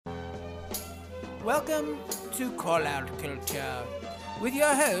Welcome to Call Out Culture with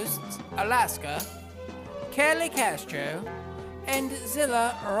your hosts, Alaska, Kelly Castro, and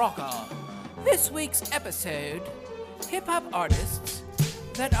Zilla Rocca. This week's episode, hip-hop artists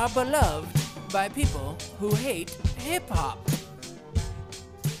that are beloved by people who hate hip-hop.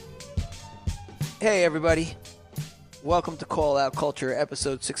 Hey everybody, welcome to Call Out Culture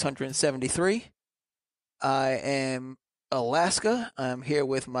episode 673. I am Alaska. I'm here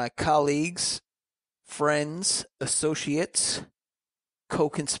with my colleagues, friends, associates,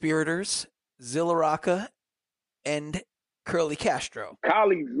 co-conspirators, Zilla Rocca, and Curly Castro.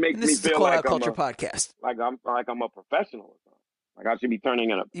 Colleagues make And this me is the feel Call like Out Culture podcast. like I'm a professional or something. Like I should be turning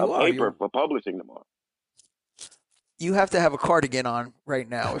in a You are, paper you- for publishing tomorrow. You have to have a cardigan on right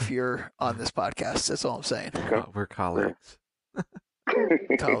now if you're on this podcast. That's all I'm saying. We're colleagues.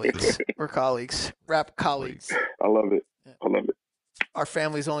 Colleagues. We're colleagues. Rap colleagues. I love it. I love it. Our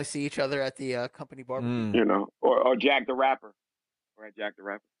families only see each other at the company barbecue. You know, or Jack the Rapper, or at Jack the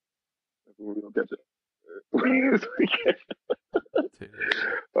Rapper. That's when we don't catch it.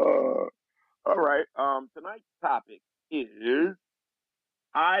 All right. Tonight's topic is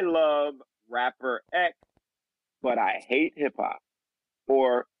I love rapper X, but I hate hip hop,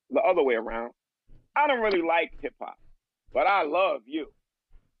 or the other way around. I don't really like hip hop, but I love you.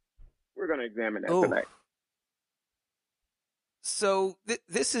 We're gonna examine that tonight. So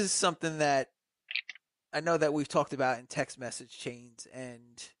this is something that I know that we've talked about in text message chains,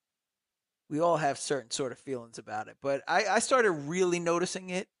 and we all have certain sort of feelings about it. But I started really noticing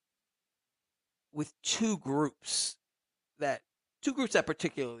it with two groups that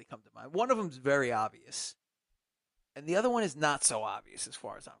particularly come to mind. One of them is very obvious, and the other one is not so obvious as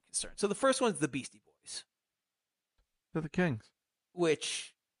far as I'm concerned. So the first one is the Beastie Boys. They're the Kings.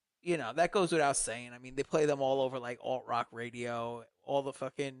 Which, you know, that goes without saying. I mean, they play them all over like alt rock radio. All the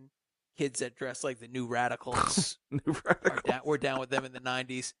fucking kids that dress like the New Radicals. New Radicals. We're down with them in the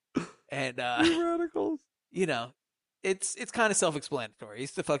 90s. And, New Radicals. You know, it's kind of self-explanatory.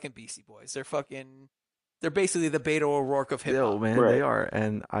 It's the fucking Beastie Boys. They're basically the Beto O'Rourke of hip hop. Yo, man, Right. they are.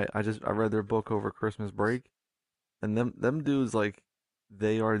 And I read their book over Christmas break, and them dudes, like,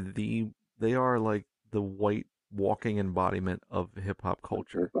 they are like the white walking embodiment of hip hop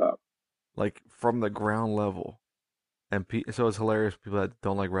culture, Hip-hop. like from the ground level. And so it's hilarious. People that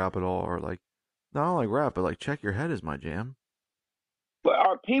don't like rap at all are like, no, I don't like rap, but like, Check Your Head is my jam. But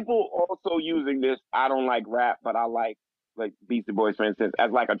are people also using this? I don't like rap, but I like Beastie Boys, for instance,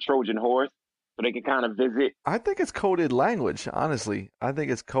 as like a Trojan horse, so they can kind of visit. I think it's coded language, honestly. I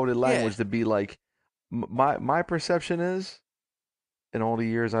think it's coded language to be like, my perception is, in all the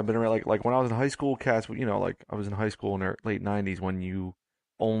years I've been around, like when I was in high school, cats, you know, like I was in high school in the late 90s when you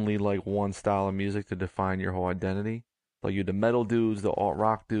only like one style of music to define your whole identity. Like you the metal dudes, the alt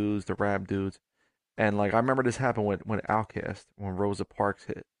rock dudes, the rap dudes. And like I remember this happened when Outkast, when Rosa Parks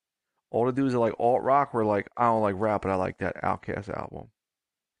hit. All the dudes that like alt rock were like, I don't like rap, but I like that Outkast album.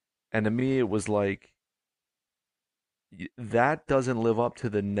 And to me, it was like, that doesn't live up to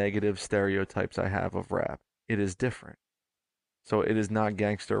the negative stereotypes I have of rap. It is different. So it is not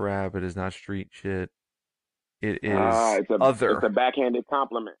gangster rap. It is not street shit. It is other. It's a backhanded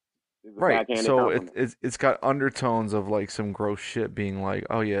compliment. Right. So it's got undertones of like some gross shit being like,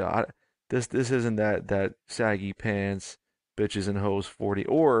 oh yeah, this isn't that saggy pants, bitches and hoes 40.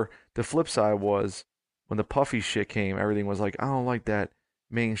 Or the flip side was when the puffy shit came, everything was like, I don't like that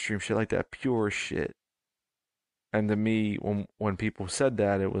mainstream shit, like that pure shit. And to me, when people said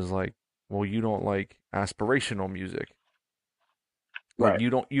that, it was like, well, you don't like aspirational music. Like Right. you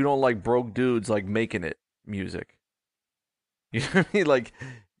don't like broke dudes like making it music. You know what I mean? Like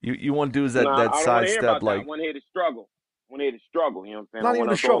you want dudes that sidestep like. I want to hear the struggle. You know what I'm saying? Not even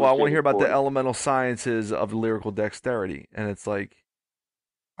the struggle. I want to hear about the elemental sciences of lyrical dexterity. And it's like,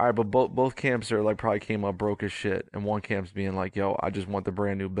 all right, but both camps are like probably came up broke as shit, and one camp's being like, yo, I just want the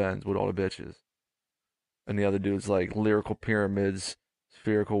brand new Benz with all the bitches, and the other dude's like lyrical pyramids,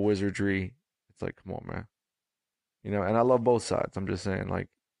 spherical wizardry. It's like, come on, man. You know, and I love both sides. I'm just saying, like,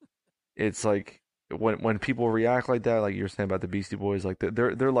 it's like when people react like that, like you're saying about the Beastie Boys, like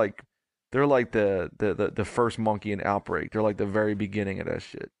they're like the first monkey in Outbreak. They're like the very beginning of that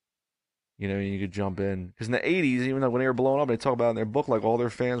shit. You know, you could jump in because in the '80s, even though when they were blowing up, they talk about in their book like all their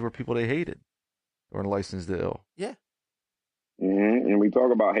fans were people they hated or licensed to ill. Yeah. Mm-hmm. And we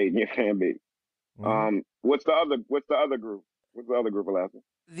talk about hating your fan base. Mm-hmm. What's the other group? What's the other group, Alaska?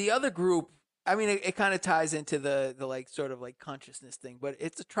 The other group, I mean, it kind of ties into the like sort of like consciousness thing, but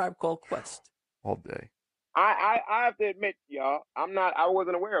it's a Tribe Called Quest. All day. I have to admit, y'all, I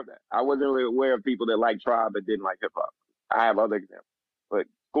wasn't aware of that. I wasn't really aware of people that like Tribe but didn't like hip hop. I have other examples, but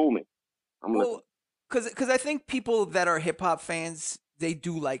school me. I'm listening. because I think people that are hip hop fans, they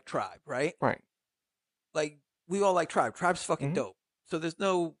do like Tribe, right? Right. Like we all like Tribe. Tribe's fucking Mhm. dope. So there's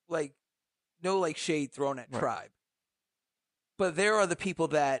no shade thrown at Right. Tribe. But there are the people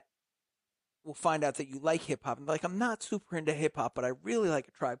that will find out that you like hip hop and be like, I'm not super into hip hop, but I really like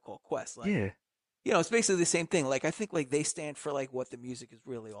a Tribe Called Quest. Like, Yeah. you know, it's basically the same thing. Like I think like they stand for like what the music is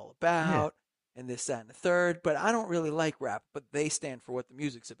really all about and this, that, and the third. But I don't really like rap, but they stand for what the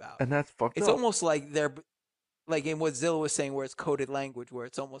music's about. And that's fucked It's up. almost like they're like in what Zilla was saying, where it's coded language, where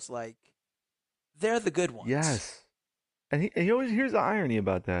it's almost like they're the good ones. Yes. And he always here's the irony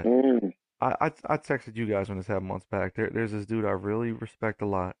about that. Mm. I texted you guys when this happened months back. There's this dude I really respect a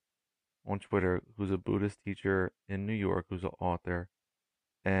lot on Twitter who's a Buddhist teacher in New York who's an author,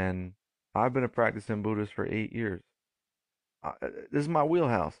 and I've been a practicing Buddhist for 8 years. This is my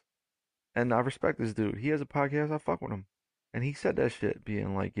wheelhouse, and I respect this dude. He has a podcast. I fuck with him, and he said that shit,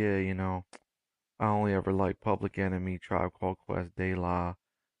 being like, yeah, you know, I only ever like Public Enemy, Tribe Called Quest, De La,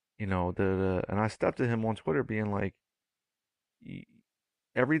 you know, and I stepped to him on Twitter, being like,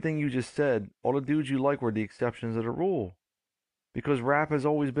 everything you just said, all the dudes you like were the exceptions of the rule. Because rap has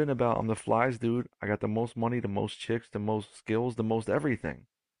always been about I'm the flies dude, I got the most money, the most chicks, the most skills, the most everything.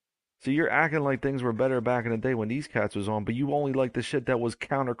 So you're acting like things were better back in the day when these cats was on, but you only like the shit that was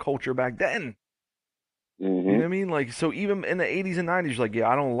counterculture back then. Mm-hmm. You know what I mean? Like, so even in the 80s and 90s, you're like, yeah,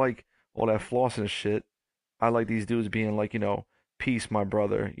 I don't like all that flossing shit. I like these dudes being like, you know, peace, my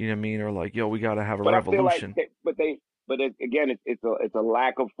brother. You know what I mean? Or like, yo, we gotta have a revolution. I feel like, again, it's a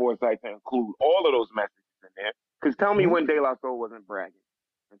lack of foresight to include all of those messages in there. Because tell me when De La Soul wasn't bragging,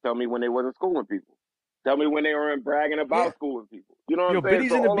 and tell me when they wasn't schooling people. Tell me when they weren't bragging about schooling people. You know what I'm saying? Biddy's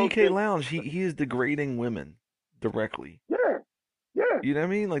So in the all those BK things- Lounge. He is degrading women directly. Yeah, yeah. You know what I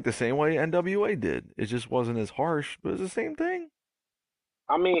mean? Like the same way NWA did. It just wasn't as harsh, but it's the same thing.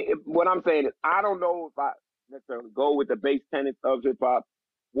 I mean, what I'm saying is, I don't know if I necessarily go with the base tenets of hip hop,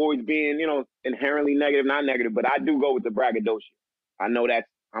 always being, you know, inherently negative, not negative, but I do go with the braggadocio. I know that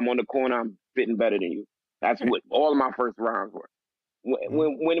I'm on the corner, I'm fitting better than you. That's what all of my first rounds were.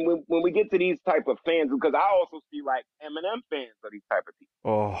 When we get to these type of fans, because I also see like Eminem fans of these type of people.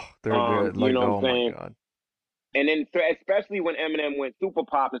 Oh, they're like, you know oh what I'm my saying? God. And then, especially when Eminem went super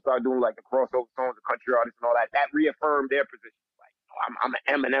pop and started doing like the crossover songs, the country artists and all that, that reaffirmed their position. Like, oh, I'm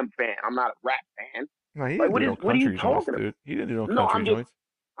an Eminem fan. I'm not a rap fan. No, he Like, didn't do no what are you country joints, talking about? dude. He didn't do no No, country I'm just, joints.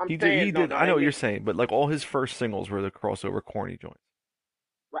 I'm He saying, did. no, I know what mean, you're saying, but like all his first singles were the crossover corny joints.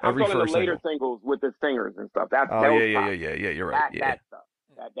 I'm Every talking the first later single. singles with the singers and stuff. That Oh was yeah. pop. You're right. That stuff,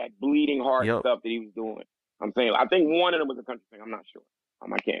 that bleeding heart Yep. stuff that he was doing. I'm saying, I think one of them was a country thing. I'm not sure.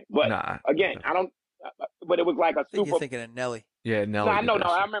 I can't. But Nah. again, I don't. But it was like a I think super. you're thinking of Nelly. Yeah, Nelly. No, I did know. that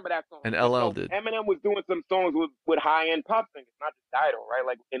I shit. remember that song. And But LL no, did. Eminem was doing some songs with high end pop singers, not just Dido, right?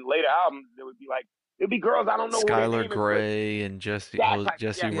 Like in later albums, there would be like there'd be girls I don't know who their Skylar name Grey and Jesse That type-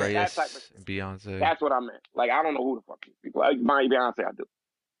 Jesse yeah, Reyes, that type of and Beyonce. That's what I meant. Like I don't know who the fuck these people. Like my Beyonce, I do.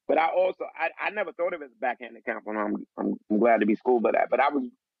 But I also I never thought of it as a backhanded compliment. I'm glad to be schooled by that. But I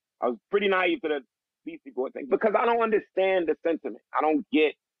was pretty naive to the Beastie Boys thing because I don't understand the sentiment. I don't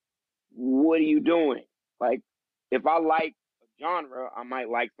get what are you doing? Like if I like a genre, I might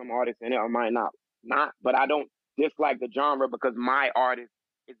like some artists in it, I might not. But I don't dislike the genre because my artist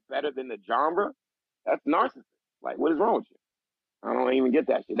is better than the genre. That's narcissism. Like what is wrong with you? I don't even get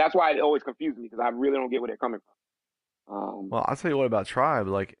that shit. That's why it always confuses me because I really don't get where they're coming from. Well, I'll tell you what about Tribe.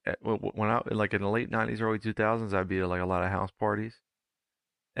 Like when I like in the late '90s, early 2000s, I'd be at like a lot of house parties,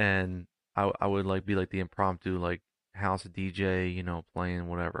 and I would like be like the impromptu like house DJ, you know, playing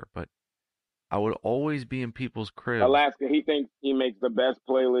whatever. But I would always be in people's cribs. Alaska, he thinks he makes the best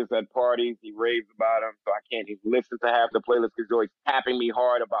playlist at parties. He raves about them, so I can't even listen to half the playlist because he's always tapping me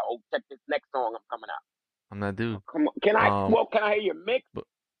hard about, oh, check this next song I'm coming out. I'm that dude. Come on, can I hear your mix before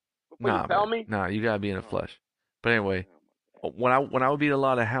you tell me? Nah, you gotta be in the flesh. But anyway, when I would be at a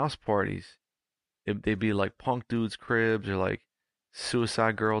lot of house parties, they'd be like punk dudes' cribs or like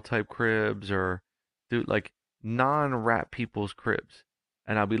Suicide Girl type cribs or dude like non-rap people's cribs,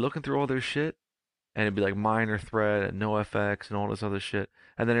 and I'd be looking through all their shit, and it'd be like Minor Threat and NoFX and all this other shit,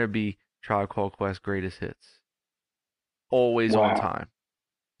 and then there'd be Tribe Called Quest greatest hits, always on time.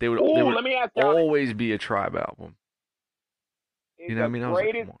 They would let me ask y'all always be a Tribe album. You know what I mean? I was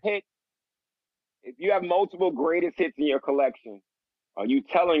like, greatest hit. If you have multiple greatest hits in your collection, are you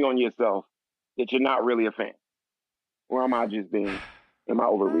telling on yourself that you're not really a fan, or am I just being? Am I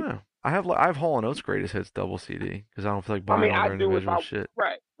overreaching? I have Hall & Oates greatest hits double CD because I don't feel like buying all their individual shit.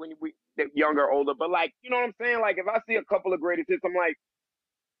 Right, when we younger, older, but like you know what I'm saying. Like if I see a couple of greatest hits, I'm like,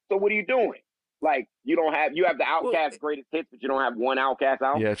 so what are you doing? Like you have the Outkast greatest hits, but you don't have one Outkast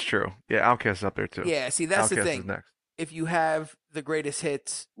album. Yeah, it's true. Yeah, Outkast is up there too. Yeah, see, that's the Outkast thing. is next. If you have the greatest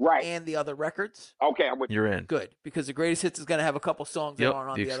hits Right. and the other records, Okay, I'm with you. You're in. Good, because the greatest hits is going to have a couple songs that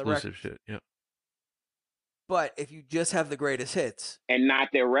aren't on the other records. Exclusive shit. Yep. But if you just have the greatest hits And not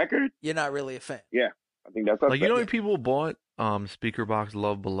their record, you're not really a fan. yeah, I think that's Like, you know, when yeah. people bought Speaker Box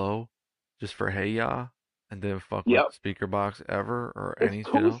Love Below just for Hey Ya, and didn't fuck Yep. with Speaker Box ever or There's any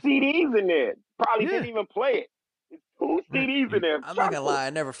two shit else. CDs in there. Probably Yeah. didn't even play it. There's two CDs in there. I'm not gonna lie, I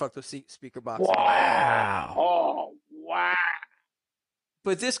never fucked with Speaker Box. Wow. Oh wow.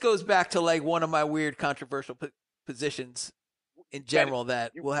 But this goes back to like one of my weird controversial positions in general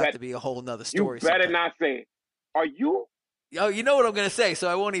that will have to be a whole nother story. You better sometime. not say it. Are you? Oh, you know what I'm gonna say, so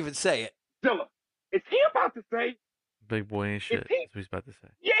I won't even say it. Zilla, is he about to say? Big boy ain't shit. Is he- That's what he's about to say.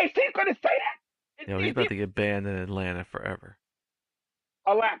 Yeah, is he gonna say that? Yo, he's about to get banned in Atlanta forever.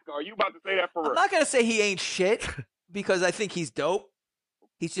 Alaska, are you about to say that for real? I'm not gonna say he ain't shit because I think he's dope.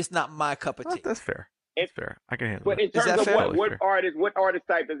 He's just not my cup of tea. That's fair. That's fair. I can handle But it. in terms that of fair? what artist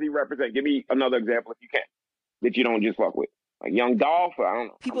type does he represent? Give me another example if you can, that you don't just fuck with, like Young Dolph. Or I don't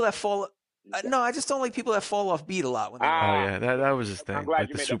know. People that fall. No, I just don't like people that fall off beat a lot. When they Oh yeah, that was his I'm thing. glad Like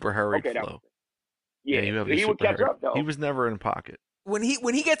you the made super that. hurried Okay, that flow. was Yeah, you have he the would super catch hurried. up though. He was never in pocket. when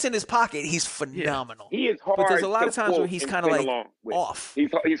he gets in his pocket, he's phenomenal. He is hard. But there's a lot to of times where quote he's and kind of sing like along with. off.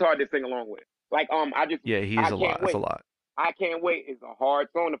 He's hard to sing along with. Like Yeah, he I is a can't lot. That's a wait. lot. I Can't Wait is a hard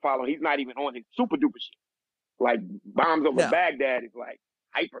song to follow. He's not even on his super duper shit. Like Bombs Over No. Baghdad is like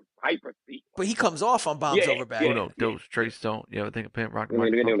hyper speed. But he comes off on Bombs Yeah, Over Bad. yeah. Oh no, Dose, Trace Stone. You ever think of Pimp Rock the The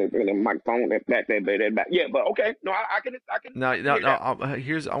Microphone? microphone, that. Yeah, but okay. No, I can. No.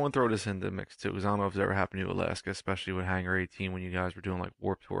 hear that. I want to throw this into the mix too, because I don't know if it's ever happened to you, Alaska, especially with Hangar 18 when you guys were doing like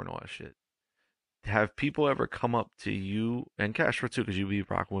Warped Tour and all that shit. Have people ever come up to you and Castro too, because you be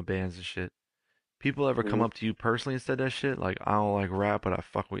rocking with bands and shit? People ever come up to you personally and said that shit? Like, I don't like rap, but I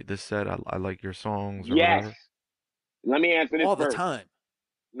fuck with this set. I like your songs or Yes. whatever. Let me answer this all first. the time.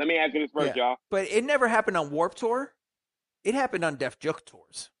 Let me answer this first, Yeah. y'all. But it never happened on Warp Tour. It happened on Def Juk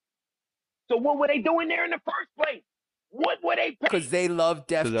tours So what were they doing there in the first place? What were they? because they loved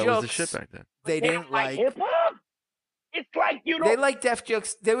Def Because Juk. that was the shit back then. They didn't don't like. hip hop. It's like They like Def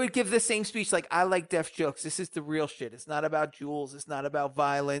Jux. They would give the same speech like, "I like Def Jux. This is the real shit. It's not about jewels. It's not about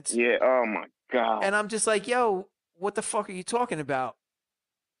violence." Yeah. Oh my god. And I'm just like, "Yo, what the fuck are you talking about?"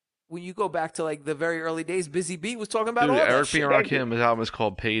 When you go back to like the very early days, Busy Bee was talking about Dude, all that Eric B. shit. and Rakim, his album is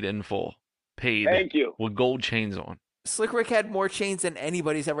called Paid in Full. Paid Thank you. with gold chains on. Slick Rick had more chains than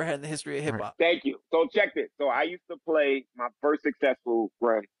anybody's ever had in the history of hip hop. Thank you. So check this. So I used to play. My first successful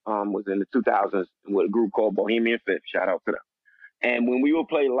run was in the 2000s with a group called Bohemian Fifth. Shout out to them. And when we would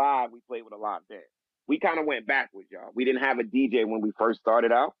play live, we played with a live band. We kind of went backwards, y'all. We didn't have a DJ when we first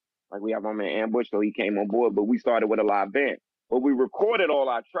started out. Like we have my man Ambush, so he came on board. But we started with a live band. But we recorded all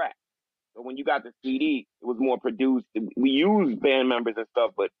our tracks. So when you got the CD, it was more produced. We used band members and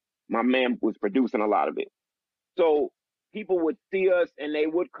stuff, but my man was producing a lot of it. So people would see us and they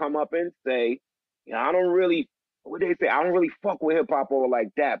would come up and say, you know, I don't really fuck with hip hop or like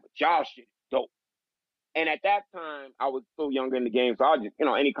that, but y'all shit is dope. And at that time, I was so younger in the game, so I just,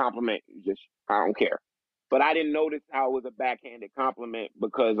 any compliment, I don't care. But I didn't notice how it was a backhanded compliment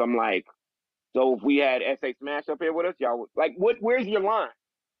because I'm like, so if we had S.A. Smash up here with us, y'all would, like, where's your line?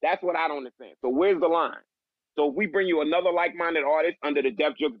 That's what I don't understand. So where's the line? So if we bring you another like-minded artist under the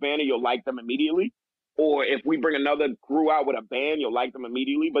Def Jux banner, you'll like them immediately. Or if we bring another crew out with a band, you'll like them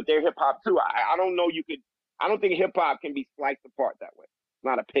immediately. But they're hip-hop too. I don't know I don't think hip-hop can be sliced apart that way. It's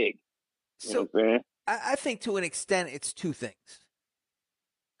not a pig. You know what I'm saying? I think to an extent it's two things.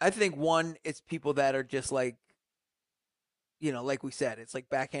 I think one, it's people that are just like, like we said, it's like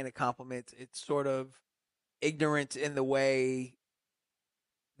backhanded compliments. It's sort of ignorant in the way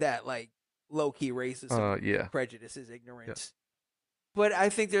that like low-key racism, prejudice is ignorance. Yeah. But I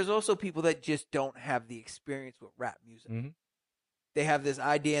think there's also people that just don't have the experience with rap music. Mm-hmm. They have this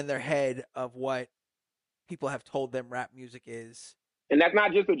idea in their head of what people have told them rap music is. And that's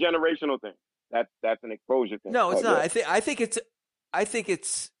not just a generational thing. That's an exposure thing. No, it's not. Yeah. I think it's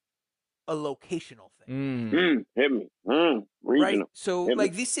a locational thing. Hit me. Regional. Right. So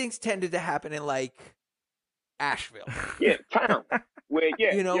like these things tended to happen in like Asheville. Yeah, town. Where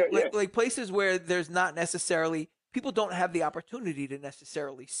like places where there's not necessarily people don't have the opportunity to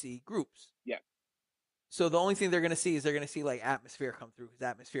necessarily see groups. Yeah. So the only thing they're going to see is they're going to see like Atmosphere come through because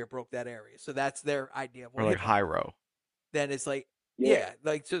Atmosphere broke that area. So that's their idea of what. Or like Hyro. Then it's like. Yeah,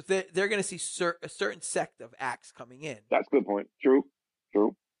 like so they're going to see a certain sect of acts coming in. That's a good point. True.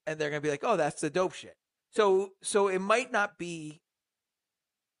 And they're going to be like, "Oh, that's the dope shit." So it might not be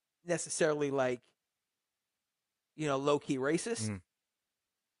necessarily like, low key racist. Mm.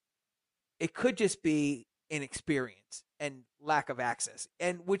 It could just be inexperience and lack of access,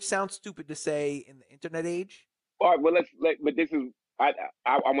 and which sounds stupid to say in the internet age. All right, well, but this is, I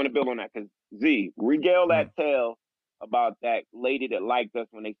want to build on that because Z, regale that tale about that lady that liked us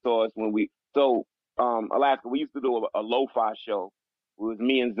when they saw us Alaska, we used to do a lo-fi show. It was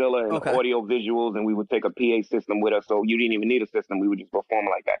me and Zilla and Okay. audio visuals, and we would take a PA system with us, so you didn't even need a system. We would just perform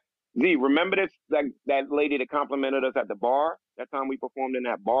like that. Z, remember that lady that complimented us at the bar? That time we performed in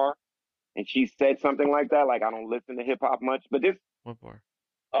that bar, and she said something like that, like I don't listen to hip hop much. But this, What bar?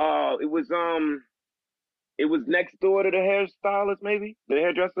 it was next door to the hairstylist, maybe the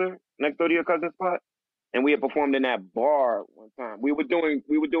hairdresser next door to your cousin's spot, and we had performed in that bar one time. We were doing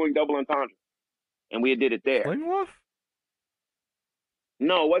double entendre, and we did it there. Sling Wolf?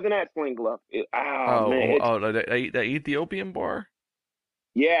 No, it wasn't at Sling Glove. That Ethiopian bar?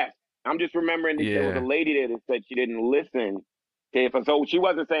 Yes, I'm just remembering that there was a lady there that said she didn't listen to it. So she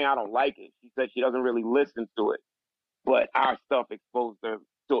wasn't saying I don't like it. She said she doesn't really listen to it, but our stuff exposed her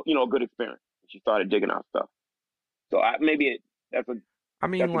to a good experience. She started digging our stuff. So all right.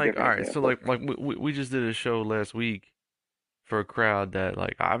 So like we just did a show last week for a crowd that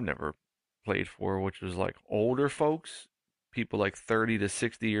like I've never played for, which was like older folks, people like 30 to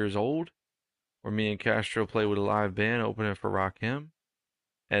 60 years old, where me and Castro played with a live band opening for Rakim.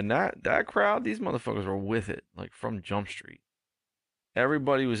 And that crowd, these motherfuckers were with it, like from Jump Street.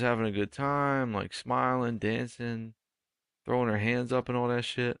 Everybody was having a good time, like smiling, dancing, throwing their hands up and all that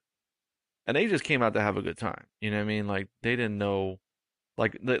shit. And they just came out to have a good time. You know what I mean? Like they didn't know,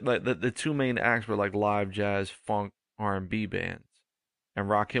 like the two main acts were like live jazz, funk, R&B bands, and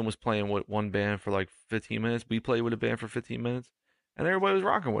Rakim was playing with one band for like 15 minutes. We played with a band for 15 minutes, and everybody was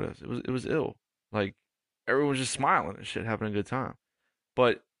rocking with us. It was ill. Like everyone was just smiling and shit, having a good time.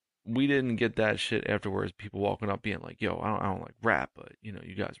 But we didn't get that shit afterwards. People walking up being like, "Yo, I don't like rap, but you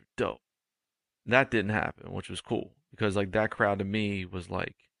guys were dope." That didn't happen, which was cool because like that crowd to me was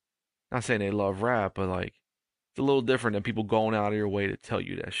like. Not saying they love rap, but like it's a little different than people going out of your way to tell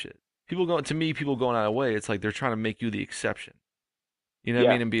you that shit. People going out of the way, it's like they're trying to make you the exception. You know what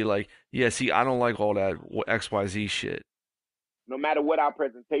I mean? And be like, yeah, see, I don't like all that XYZ shit. No matter what our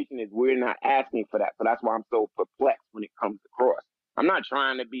presentation is, we're not asking for that. So that's why I'm so perplexed when it comes across. I'm not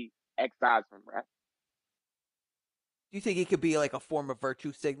trying to be excised from rap. Do you think it could be like a form of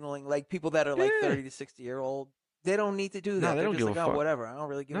virtue signaling? Like people that are like 30 to 60-year-old, they don't need to do that. No, They're don't just give like, a fuck. Whatever. I don't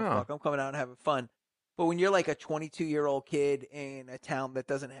really give a fuck. I'm coming out and having fun. But when you're like a 22-year-old kid in a town that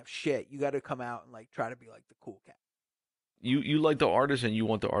doesn't have shit, you got to come out and like try to be like the cool cat. You like the artist and you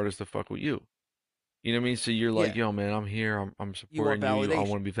want the artist to fuck with you. You know what I mean? So you're like, yo, man, I'm here. I'm supporting you. I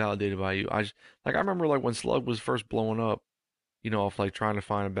want to be validated by you. I remember like when Slug was first blowing up, off like trying to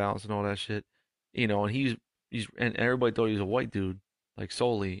find a balance and all that shit, and he's and everybody thought he was a white dude, like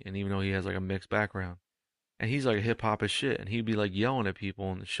solely, and even though he has like a mixed background. And he's like hip hop as shit. And he'd be like yelling at people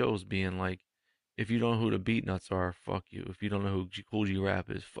on the shows, being like, if you don't know who the Beatnuts are, fuck you. If you don't know who Cool G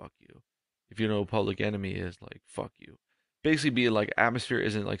Rap is, fuck you. If you know who Public Enemy is, like, fuck you. Basically being like, Atmosphere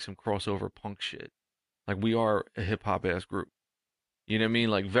isn't like some crossover punk shit. Like, we are a hip hop ass group. You know what I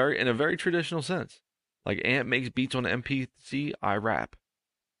mean? Like, in a very traditional sense. Like, Ant makes beats on the MPC, I rap.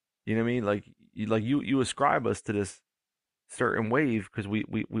 You know what I mean? Like you ascribe us to this certain wave because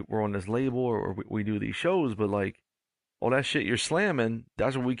we're on this label or we do these shows, but like all that shit you're slamming,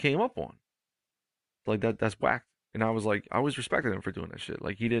 that's what we came up on. Like that's whack. And I was like, I always respected him for doing that shit.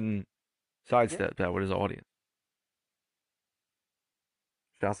 Like he didn't sidestep that with his audience.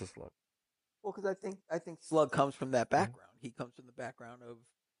 Shouts to Slug. Well, because I think Slug comes from that background. He comes from the background of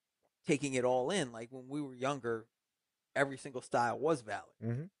taking it all in. Like when we were younger, every single style was valid.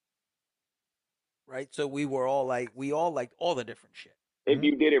 Mm-hmm. right? So we all liked all the different shit. If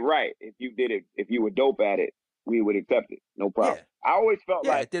you did it right, if you were dope at it, we would accept it. No problem. Yeah. I always felt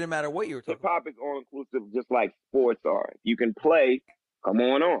like it didn't matter what you were talking about. hip hop is all inclusive, just like sports are. If you can play, come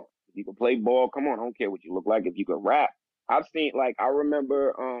on. If you can play ball, come on. I don't care what you look like. If you can rap, I've seen, like, I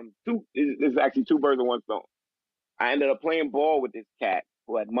remember this is actually two birds with one stone. I ended up playing ball with this cat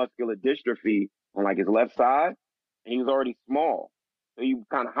who had muscular dystrophy on like his left side, and he was already small. So you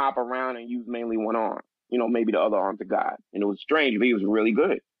kind of hop around and use mainly one arm. You know, maybe the other arm's a god. And it was strange, but he was really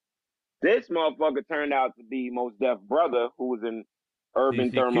good. This motherfucker turned out to be Mos Def brother, who was in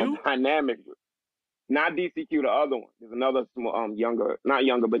Urban Thermodynamics. Not DCQ, the other one. There's another younger, not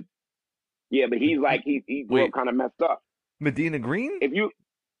younger, but yeah, but he's like, he grew up kind of messed up. Medina Green?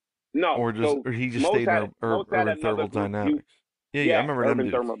 Or he just stayed in Urban Thermodynamics. Yeah, I remember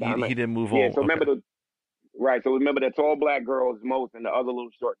them dudes. He didn't move on. Yeah, so remember so remember the tall black girl is Most and the other little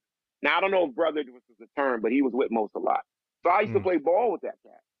short Now I don't know if brother was the term, but he was with Most a lot. So I used to play ball with that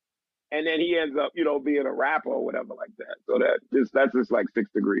cat. And then he ends up, being a rapper or whatever like that. So that's just like 6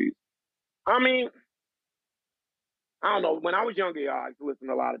 degrees. I mean, I don't know. When I was younger, y'all, I used to listen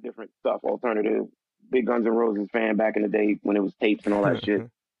to a lot of different stuff, alternative. Big Guns N' Roses fan back in the day when it was tapes and all that shit.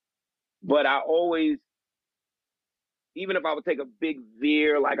 But I always, even if I would take a big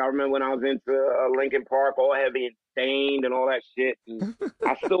veer, like I remember when I was into Linkin Park, All Heavy and Stained and all that shit, and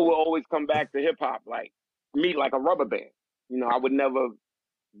I still will always come back to hip hop, like me, like a rubber band. I would never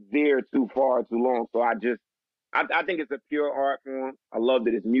veer too far, too long. So I think it's a pure art form. I love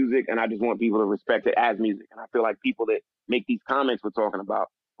that it's music, and I just want people to respect it as music. And I feel like people that make these comments we're talking about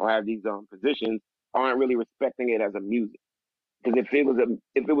or have these positions aren't really respecting it as a music. Because if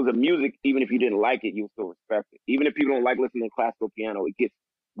it was a music, even if you didn't like it, you would still respect it. Even if people don't like listening to classical piano, it gets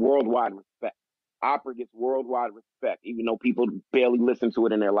worldwide respect. Opera gets worldwide respect, even though people barely listen to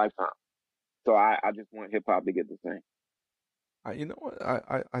it in their lifetime. So I just want hip hop to get the same. You know what?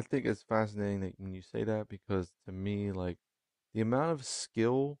 I think it's fascinating that when you say that, because to me, like, the amount of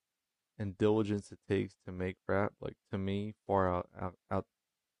skill and diligence it takes to make rap, like, to me, far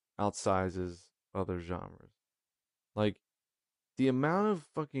outsizes other genres. Like, the amount of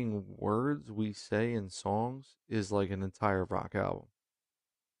fucking words we say in songs is like an entire rock album.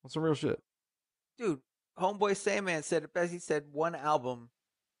 That's some real shit. Dude, Homeboy Sandman said it best. He said one album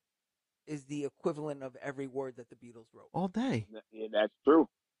is the equivalent of every word that the Beatles wrote. All day. Yeah, that's true.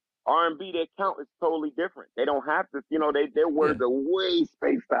 R&B, their count is totally different. They don't have to, their words are way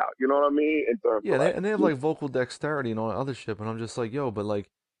spaced out. You know what I mean? In terms of and they have like vocal dexterity and all that other shit. But I'm just like, yo, but like,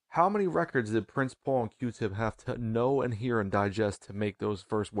 how many records did Prince, Paul, and Q-Tip have to know and hear and digest to make those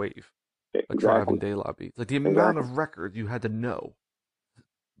first wave? Like Tribe and De La beats. Like the amount of records you had to know.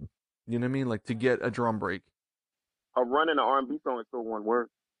 You know what I mean? Like to get a drum break. A run in an R&B song is still one word.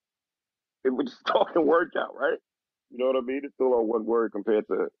 It was just talking word count, right? You know what I mean? It's still a one word compared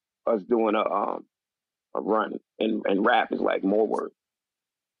to us doing a run, and rap is like more words.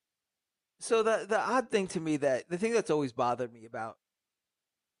 So the odd thing to me, that the thing that's always bothered me about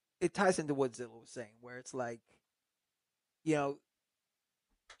it ties into what Zilla was saying, where it's like,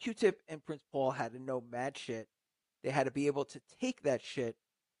 Q-Tip and Prince Paul had to know mad shit. They had to be able to take that shit,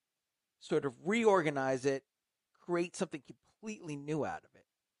 sort of reorganize it, create something completely new out of it,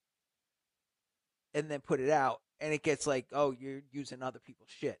 and then put it out. And it gets like, oh, you're using other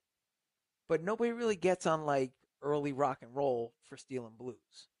people's shit. But nobody really gets on like early rock and roll for stealing blues.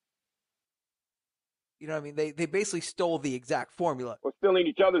 You know what I mean? They basically stole the exact formula. Or stealing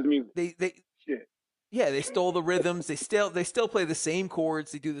each other's music. Shit. Yeah, they stole the rhythms. They still play the same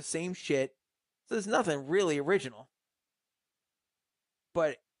chords. They do the same shit. So there's nothing really original.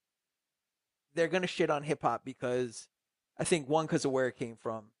 But they're gonna shit on hip hop because I think, one, because of where it came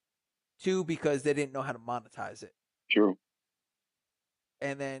from. Two, because they didn't know how to monetize it. True.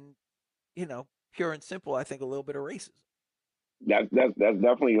 And then, pure and simple, I think a little bit of racism. That's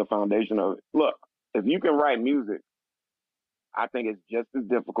definitely the foundation of it. Look, if you can write music, I think it's just as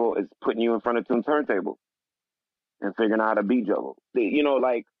difficult as putting you in front of two turntables and figuring out how to beat juggle.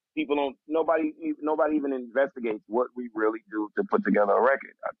 Like nobody even investigates what we really do to put together a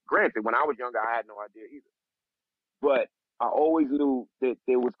record. Granted, when I was younger, I had no idea either. But I always knew that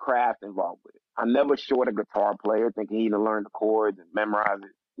there was craft involved with it. I never short a guitar player thinking he need to learn the chords and memorize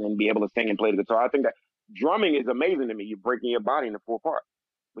it and be able to sing and play the guitar. I think that drumming is amazing to me. You're breaking your body into 4 parts.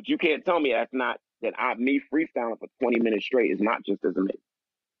 But you can't tell me me freestyling for 20 minutes straight is not just as amazing.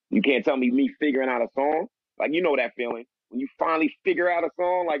 You can't tell me figuring out a song. Like, that feeling. When you finally figure out a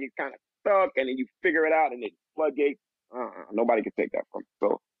song, like it's kind of stuck, and then you figure it out and it floodgates. Nobody can take that from me.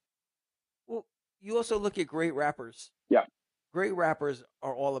 So, well, you also look at great rappers. Yeah. Great rappers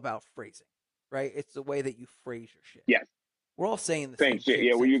are all about phrasing, right? It's the way that you phrase your shit. Yes. We're all saying the same shit.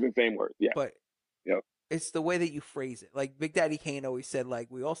 Yeah, we're using the same words. Yeah. But it's the way that you phrase it. Like Big Daddy Kane always said, like,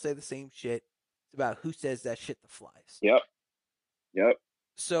 we all say the same shit. It's about who says that shit that flies. Yep.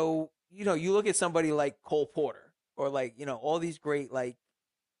 So, you look at somebody like Cole Porter, or like, all these great like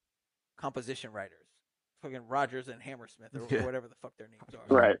composition writers, fucking Rogers and Hammersmith, or whatever the fuck their names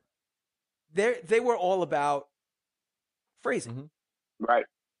are. Right. They were all about phrasing. Mm-hmm. Right.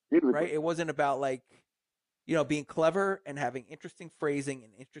 Right. It wasn't about like, being clever and having interesting phrasing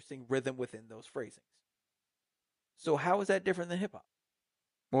and interesting rhythm within those phrasings. So how is that different than hip hop?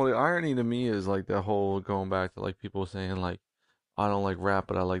 Well, the irony to me is like that whole going back to like people saying like, I don't like rap,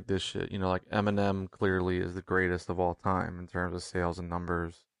 but I like this shit. Like Eminem clearly is the greatest of all time in terms of sales and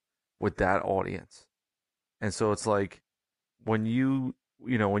numbers with that audience. And so it's like when you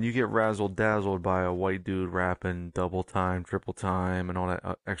you know, when you get razzled dazzled by a white dude rapping double time, triple time, and all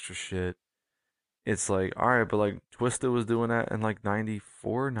that extra shit, it's like, all right, but like Twista was doing that in like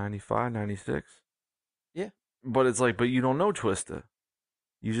 94, 95, 96. Yeah. But it's like, but you don't know Twista.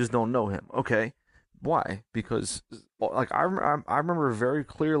 You just don't know him. Okay. Why? Because like I remember very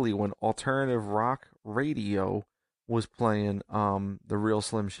clearly when alternative rock radio was playing the real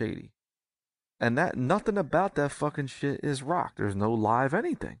Slim Shady. And that nothing about that fucking shit is rock. There's no live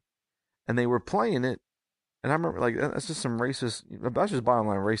anything. And they were playing it, and I remember like that's just some racist. That's just bottom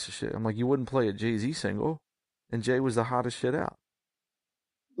line racist shit. I'm like, you wouldn't play a Jay-Z single, and Jay was the hottest shit out.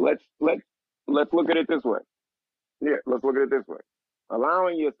 Let's look at it this way. Yeah, let's look at it this way.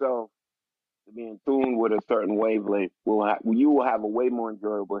 Allowing yourself to be in tune with a certain wavelength you will have a way more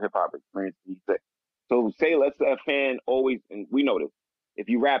enjoyable hip hop experience than you say. So say let's say a fan always, and we know this, if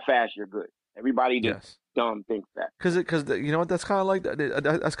you rap fast, you're good. Everybody just dumb thinks that. Because you know what, that's kind of like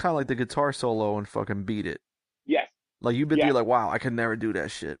that's kind of like the guitar solo and fucking Beat It. Yes. Like you're like, wow, I could never do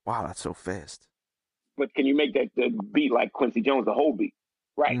that shit. Wow, that's so fast. But can you make that the beat like Quincy Jones, the whole beat?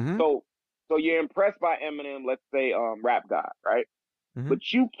 Right. Mm-hmm. So you're impressed by Eminem, let's say Rap God, right? Mm-hmm.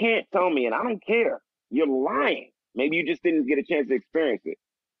 But you can't tell me, and I don't care, you're lying. Maybe you just didn't get a chance to experience it.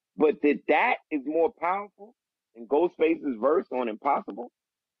 But that is more powerful than Ghostface's verse on Impossible?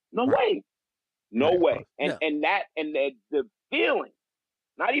 No way. No way. And the feeling,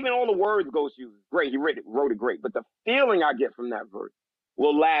 not even all the words Ghost uses, great, he wrote it great, but the feeling I get from that verse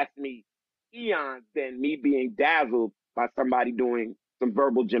will last me eons than me being dazzled by somebody doing some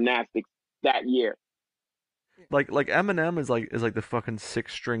verbal gymnastics that year. Like Eminem is like the fucking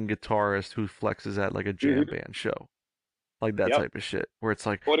 6-string guitarist who flexes at like a jam band show. Like that type of shit. Where it's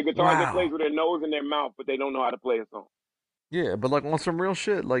like, or the guitarist that plays with their nose and their mouth, but they don't know how to play a song. Yeah, but like on some real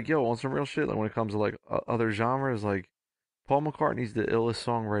shit, like on some real shit, like when it comes to like other genres, like Paul McCartney's the illest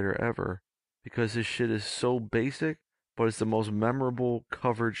songwriter ever because his shit is so basic, but it's the most memorable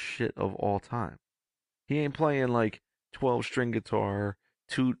covered shit of all time. He ain't playing like 12-string guitar,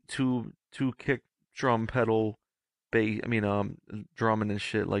 two kick drum pedal, bass. I mean, drumming and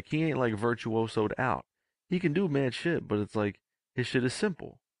shit. Like he ain't like virtuosoed out. He can do mad shit, but it's like his shit is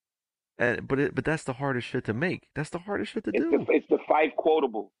simple. But that's the hardest shit to make. That's the hardest shit to do. It's the Phife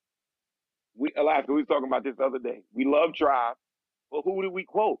quotable. Alaska, we was talking about this the other day. We love Tribe, but who did we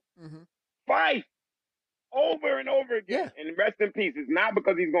quote? Mm-hmm. Phife, over and over again. Yeah. And rest in peace. It's not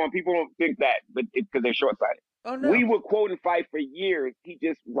because he's gone. People don't think that, but it's because they're short-sighted. Oh, no. We were quoting Phife for years. He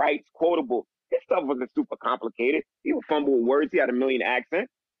just writes quotable. His stuff wasn't super complicated. He would fumble with words. He had a million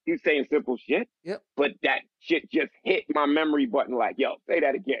accents. He was saying simple shit. Yep. But that shit just hit my memory button like, yo, say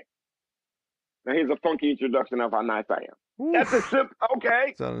that again. Now here's a funky introduction of how nice I am. Oof. That's a simple,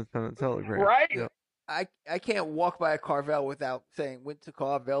 okay. Telegram. Right? Yep. I can't walk by a Carvel without saying, went to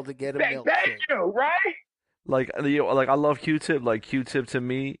Carvel to get a milkshake. Thank you, right? Like I love Q-Tip. Like Q-Tip to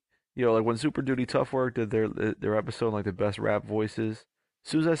me, like when Super Duty Tough Work did their episode, like the best rap voices. As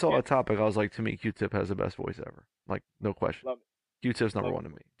soon as I saw a topic, I was like, to me, Q-Tip has the best voice ever. Like, no question. Love it. Q-Tip's number one to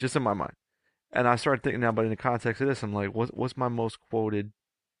me, just in my mind. And I started thinking now, but in the context of this, I'm like, what's my most quoted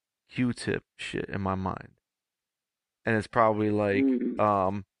Q-Tip shit in my mind? And it's probably like,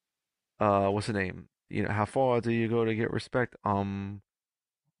 what's the name? How far do you go to get respect?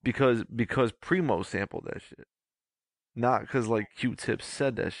 Because Primo sampled that shit, not because like Q-Tip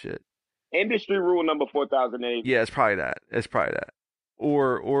said that shit. Industry rule number 4008. Yeah, it's probably that.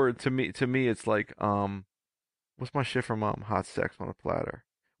 Or to me, it's like what's my shit from Hot Sex on a Platter?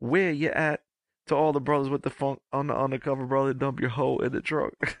 Where you at? To all the brothers with the funk on the undercover, brother, dump your hoe in the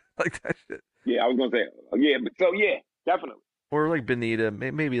trunk. Like that shit. Yeah, I was gonna say, yeah, but so yeah, definitely. Or like Benita,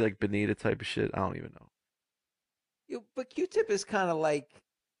 maybe like Benita type of shit. I don't even know. But Q-Tip is kind of like,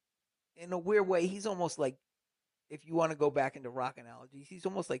 in a weird way, he's almost like, if you want to go back into rock analogies, he's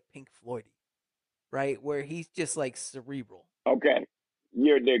almost like Pink Floydy, right? Where he's just like cerebral. Okay.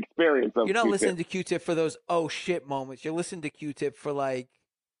 You're the experience of You're not Q-Tip. listening to Q-Tip for those oh shit moments. You're listening to Q-Tip for like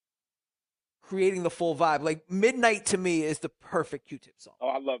creating the full vibe. Like Midnight to me is the perfect Q-Tip song. Oh,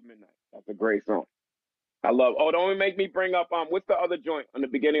 I love Midnight. That's a great song. Don't even make me bring up what's the other joint on the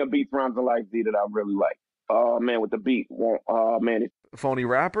beginning of Beats, Rhymes, and Life Z that I really like? Oh man, with the beat. Oh man, it's Phony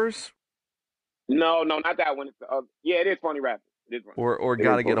Rappers? No, not that one. It's it is Phony Rappers. It is one. Or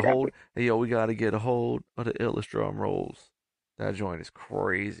Gotta Get a Hold. Hey yo, we gotta get a hold of the illest drum rolls. That joint is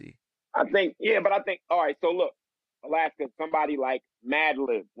crazy. I think, all right, so look, Alaska, somebody like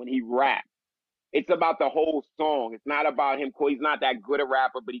Madlib, when he raps, it's about the whole song. It's not about him. He's not that good a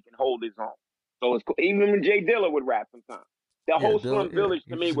rapper, but he can hold his own. So it's cool. Even when Jay Dilla would rap sometimes. The whole Slim Village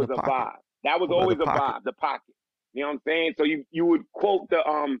to me was a vibe. That was always a vibe, the pocket. You know what I'm saying? So you would quote the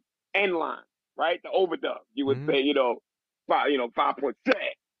end line, right? The overdub. You would say, 5.6.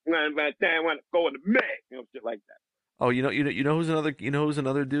 Want to go in the mix, shit like that. Oh, you know who's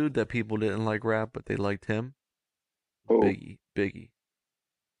another dude that people didn't like rap, but they liked him? Who? Biggie.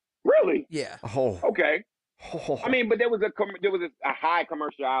 Really? Yeah. Oh. Okay. Oh. I mean, but there was a high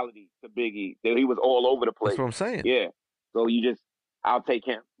commerciality to Biggie. He was all over the place. That's what I'm saying. Yeah. So I'll take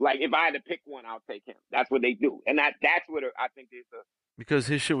him. Like if I had to pick one, I'll take him. That's what they do, and that's what I think is a. Because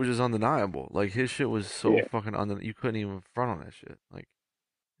his shit was just undeniable. Like his shit was so fucking undeniable. You couldn't even front on that shit. Like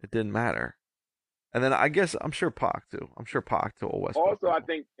it didn't matter. And then I guess I'm sure Pac too. West. Also, I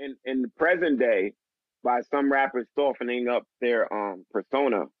think in the present day, by some rappers softening up their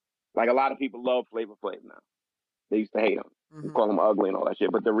persona, like a lot of people love Flavor Flav now. They used to hate him, call him ugly and all that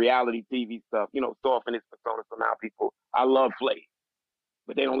shit. But the reality TV stuff, soften his persona. So now I love Flav,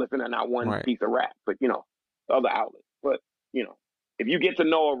 but they don't listen to not one piece of rap. But other outlets. But if you get to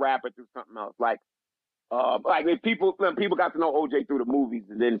know a rapper through something else, like if people got to know OJ through the movies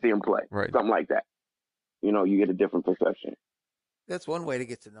and didn't see him play, something like that, you get a different perception. That's one way to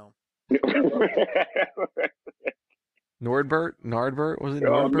get to know him. Nordberg was it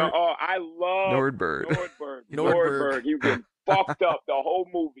Nordberg? Nordberg? I love Nordberg. He was getting fucked up the whole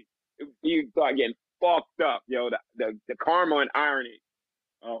movie. He started getting fucked up, the karma and irony.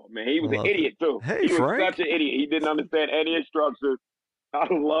 Oh man, he was an idiot too. Hey, he was Frank. such an idiot. He didn't understand any instructions. I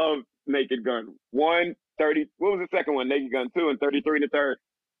love Naked Gun 1, 30. What was the second one? Naked Gun 2 and 33 the third.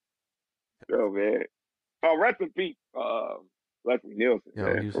 Oh man. Oh, rest in peace, Leslie Nielsen. Yeah,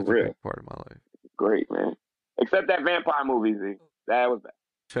 man, he was for such a real. big part of my life. Great, man. Except that vampire movie, Z. That was bad.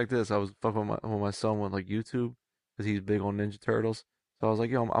 Check this. I was fucking with my son with like YouTube because he's big on Ninja Turtles. So I was like,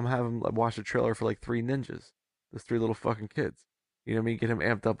 yo, I'm having watch a trailer for like 3 ninjas. Those 3 little fucking kids. You know what I mean? Get him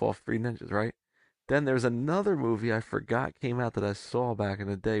amped up off 3 ninjas, right? Then there's another movie I forgot came out that I saw back in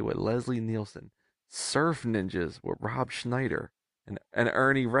the day with Leslie Nielsen. Surf Ninjas with Rob Schneider and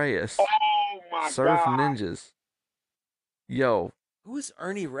Ernie Reyes. Oh my Surf God. Ninjas. Yo. Who is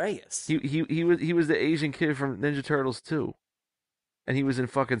Ernie Reyes? He was the Asian kid from Ninja Turtles 2. And he was in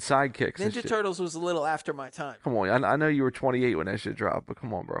fucking Sidekicks. Ninja Turtles was a little after my time. Come on, I know you were 28 when that shit dropped, but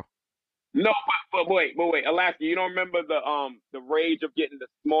come on, bro. No, but wait, Alaska, you don't remember the rage of getting the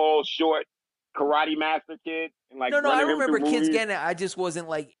small, short Karate Master kid and like No, I remember kids movies? getting it. I just wasn't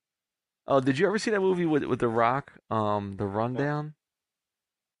like. Oh, did you ever see that movie with The Rock? The Rundown.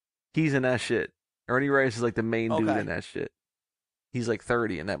 He's in that shit. Ernie Reyes is like the main dude in that shit. He's like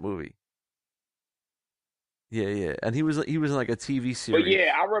 30 in that movie. Yeah, and he was in like a TV series. But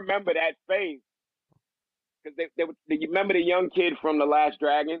yeah, I remember that phase because you remember the young kid from The Last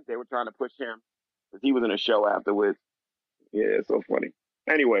Dragon? They were trying to push him because he was in a show afterwards. Yeah, it's so funny.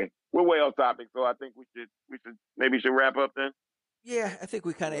 Anyway, we're way off topic, so I think we should wrap up then. Yeah, I think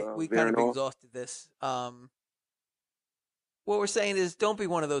we kind of exhausted this. What we're saying is, don't be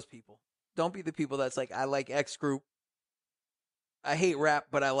one of those people. Don't be the people that's like, I like X group. I hate rap,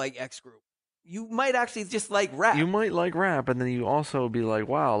 but I like X group. You might actually just like rap. You might like rap, and then you also be like,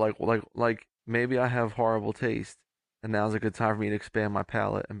 wow, like maybe I have horrible taste, and now's a good time for me to expand my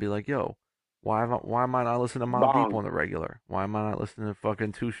palate and be like, yo, why am I not listening to Mobb Deep on the regular? Why am I not listening to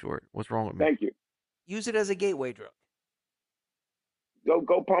fucking Too Short? What's wrong with me? Thank you. Use it as a gateway drug.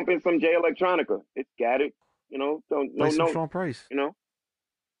 Go pump in some J Electronica. It's got it. Play some Sean Price.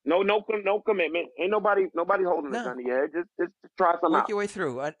 No commitment. Ain't nobody holding a gun to your head. Just try something out. Work your way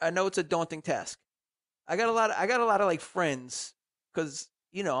through. I know it's a daunting task. I got a lot of like friends because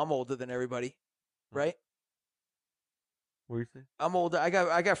I'm older than everybody, right? What do you think? I'm older. I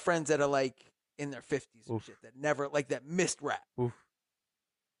got friends that are like in their 50s and shit that never like that missed rap,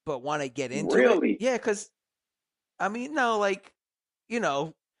 but want to get into it. Yeah, because I mean, no, like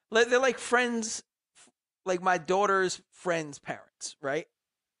they're like friends, like my daughter's friends' parents, right?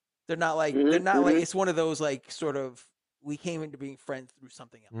 They're not like like it's one of those like sort of we came into being friends through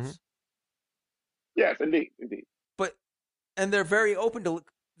something else. Mm-hmm. Yes, indeed. And they're very open to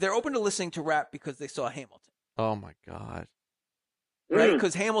listening to rap because they saw Hamilton. Oh my God. Right?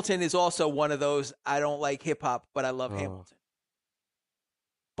 Because Hamilton is also one of those I don't like hip hop, but I love Hamilton.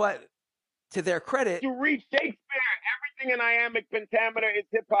 But to their credit, you read Shakespeare. Everything in iambic pentameter is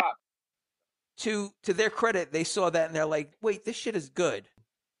hip hop. To their credit, they saw that and they're like, wait, this shit is good.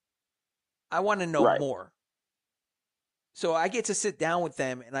 I want to know more. So I get to sit down with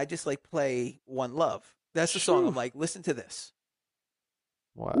them and I just like play One Love. That's the song. I'm like, listen to this.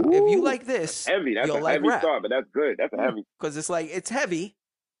 Wow. If you like this, heavy. That's you'll a like heavy rap. start, but that's good. That's a heavy. Because it's like, it's heavy,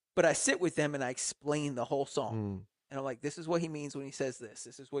 but I sit with them and I explain the whole song. And I'm like, this is what he means when he says this.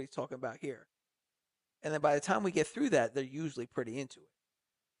 This is what he's talking about here. And then by the time we get through that, they're usually pretty into it.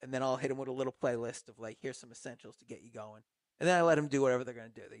 And then I'll hit them with a little playlist of like, here's some essentials to get you going. And then I let them do whatever they're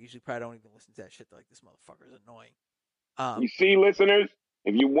going to do. They usually probably don't even listen to that shit. They're like, this motherfucker's annoying. You see, listeners,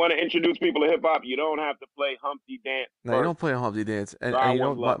 if you want to introduce people to hip hop, you don't have to play Humpty Dance. No, you don't play Humpty Dance. And you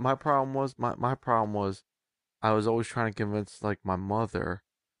know, my problem was I was always trying to convince like my mother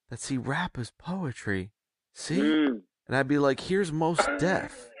that see, rap is poetry. See? And I'd be like, here's Mos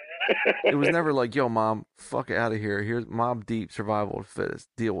Def. It was never like, yo, mom, fuck it out of here. Here's Mobb Deep, Survival of the Fittest.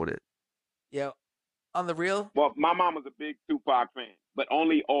 Deal with it. Yeah. On the real? Well, my mom was a big Tupac fan, but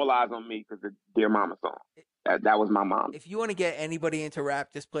only All Eyes on Me because the Dear Mama song. That was my mom. If you want to get anybody into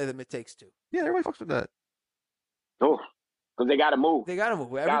rap, just play them It Takes Two. Yeah, everybody fucks with that. Oh, because they got to move. They got to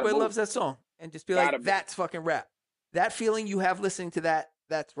move. Everybody loves that song. And just be like, that's fucking rap. That feeling you have listening to that,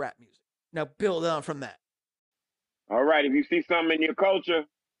 that's rap music. Now build on from that. All right. If you see something in your culture,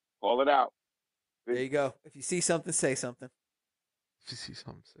 call it out. There you go. If you see something, say something. If you see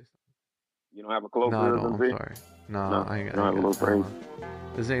something, say something. You don't have a close No, I don't. I'm sorry. No, I ain't got a little phrase.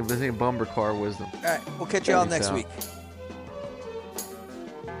 This ain't Bumper Car wisdom. All right. We'll catch y'all next week.